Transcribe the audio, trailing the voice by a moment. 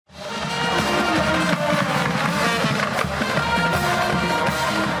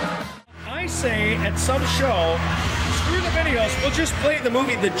at some show, screw the videos, we'll just play the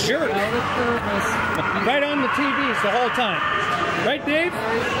movie The Jerk. Right on the TVs the whole time. Right, Dave?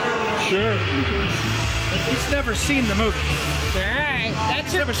 Sure. He's never seen the movie. Alright,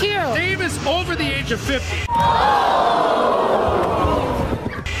 that's your cue. Dave is over the age of 50.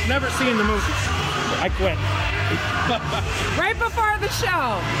 Never seen the movie. I quit. Right before the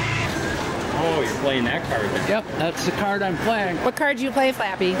show. Oh, you're playing that card. Yep, that's the card I'm playing. What card do you play,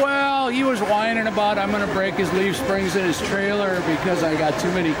 Flappy? Well, he was whining about I'm going to break his leaf springs in his trailer because I got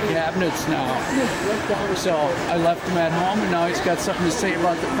too many cabinets now. So I left him at home, and now he's got something to say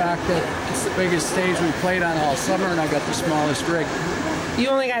about the fact that it's the biggest stage we played on all summer, and I got the smallest rig. You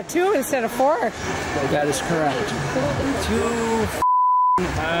only got 2 instead of 4. That is correct. 2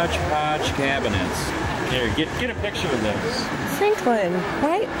 hodgepodge cabinets. Here, get a picture of those. Franklin,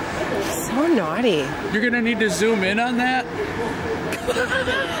 what? So naughty. You're going to need to zoom in on that?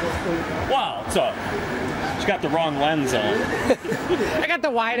 Wow, it's up. She's got the wrong lens on. I got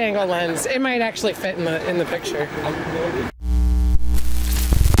the wide angle lens. It might actually fit in the picture.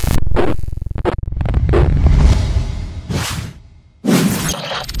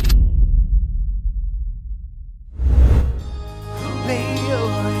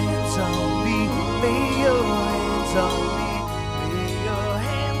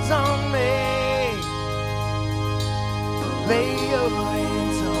 Lay your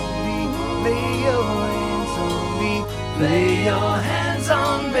hands on me, lay your hands on me, lay your hands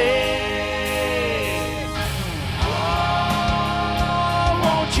on me. Oh,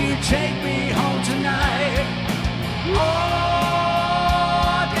 won't you take me home tonight? Oh,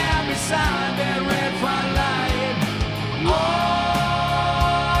 down beside that red front light. Oh,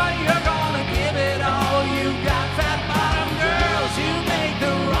 you're gonna give it all you got, fat bottom girls. You make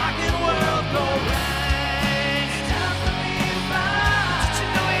the rockin' world go round.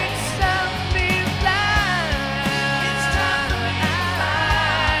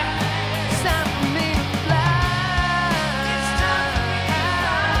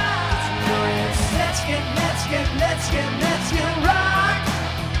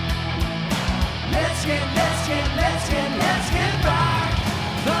 Let's get rock. Let's get rock.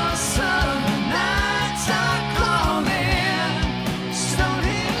 The summer nights are calling.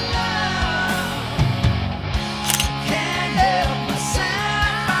 Slowly love. Can't help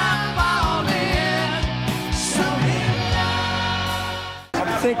myself, I'm falling. Slowly love.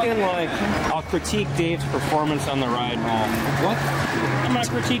 I'm thinking like I'll critique Dave's performance on the ride home. What? I'm gonna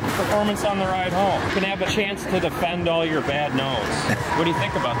critique your performance on the ride home. You can have a chance to defend all your bad notes. What do you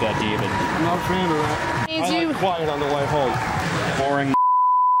think about that, David? I'm not a fan of that. Needs I you. like quiet on the way home. Boring.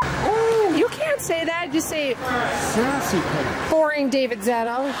 Ooh, you can't say that. Just say Sassy. boring, David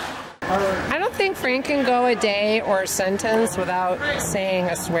Zettel. I don't think Frank can go a day or a sentence without saying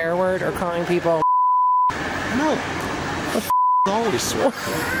a swear word or calling people. No. Always swear.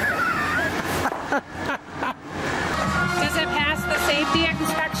 Does it pass the safety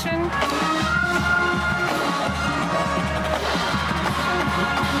inspection?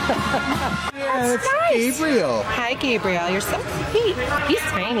 Yeah, That's nice. Gabriel. Hi, Gabriel. You're so sweet. He's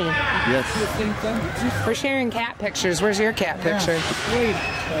tiny. Yes. We're sharing cat pictures. Where's your cat picture? Wait,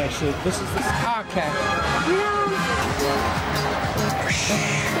 actually, this is this. Okay.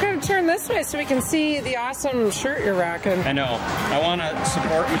 We're going to turn this way so we can see the awesome shirt you're rocking. I know. I want to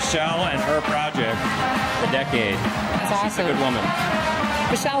support Michelle and her project, The Decade. That's She's a awesome. good woman.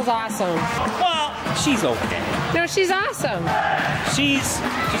 Michelle's awesome. Well, she's okay. No, she's awesome. She's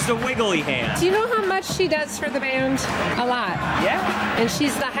just a wiggly hand. Do you know how much she does for the band? A lot. Yeah. And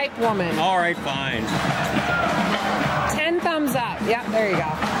she's the hype woman. All right, fine. 10 thumbs up. Yep, there you go.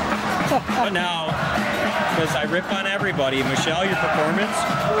 But now, because I rip on everybody, Michelle, your performance,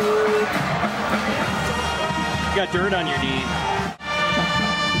 you got dirt on your knee.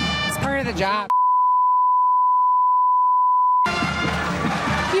 It's part of the job.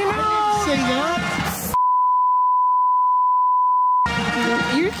 You know, Say that.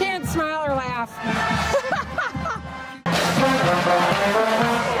 you can't smile or laugh.